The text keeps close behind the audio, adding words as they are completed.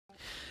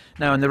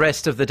Now, in the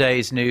rest of the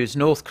day's news,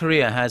 North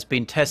Korea has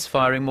been test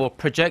firing more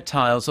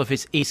projectiles off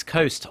its east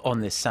coast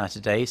on this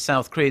Saturday.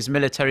 South Korea's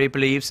military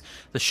believes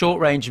the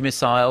short-range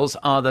missiles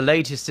are the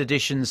latest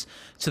additions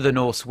to the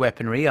North's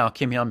weaponry. Our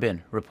Kim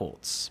Hyun-bin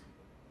reports.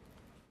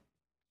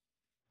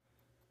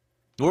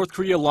 North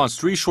Korea launched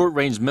 3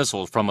 short-range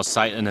missiles from a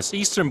site in its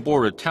eastern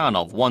border town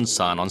of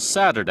Wonsan on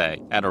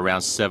Saturday at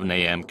around 7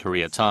 a.m.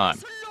 Korea time.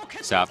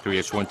 South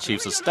Korea's Joint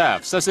Chiefs of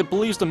Staff says it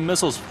believes the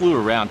missiles flew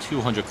around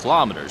 200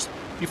 kilometers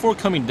before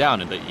coming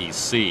down in the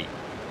East Sea.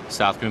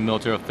 South Korean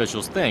military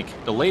officials think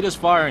the latest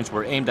firings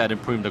were aimed at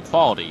improving the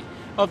quality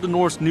of the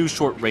North's new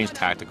short-range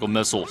tactical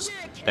missiles.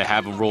 They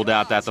haven't ruled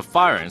out that the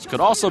firings could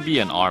also be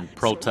an armed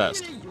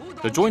protest.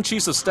 The Joint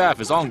Chiefs of Staff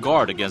is on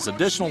guard against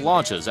additional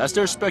launches as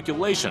there's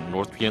speculation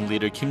North Korean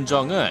leader Kim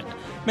Jong-un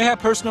may have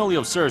personally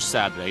observed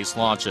Saturday's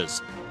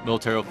launches.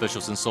 Military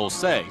officials in Seoul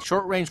say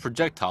short-range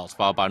projectiles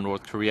fired by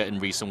North Korea in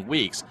recent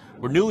weeks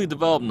were newly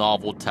developed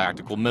novel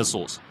tactical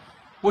missiles,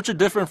 which are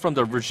different from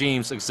the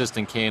regime's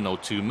existing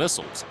KN-02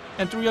 missiles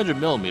and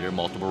 300mm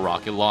multiple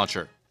rocket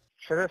launcher.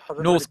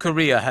 North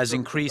Korea has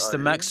increased the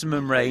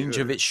maximum range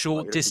of its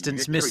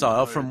short-distance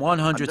missile from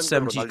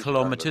 170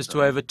 kilometers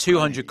to over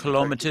 200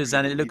 kilometers,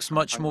 and it looks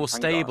much more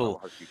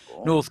stable.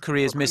 North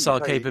Korea's missile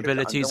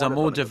capabilities are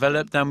more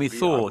developed than we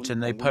thought,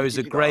 and they pose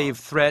a grave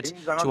threat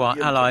to our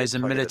allies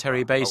and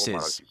military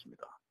bases.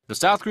 The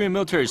South Korean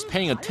military is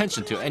paying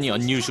attention to any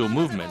unusual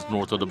movements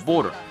north of the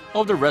border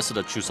over the rest of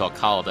the Chuseok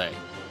holiday.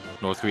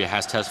 North Korea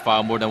has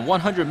test-fired more than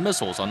 100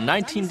 missiles on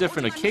 19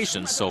 different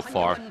occasions so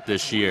far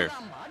this year.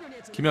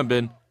 Kim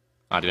Hyun-bin,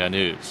 Arirang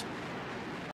News.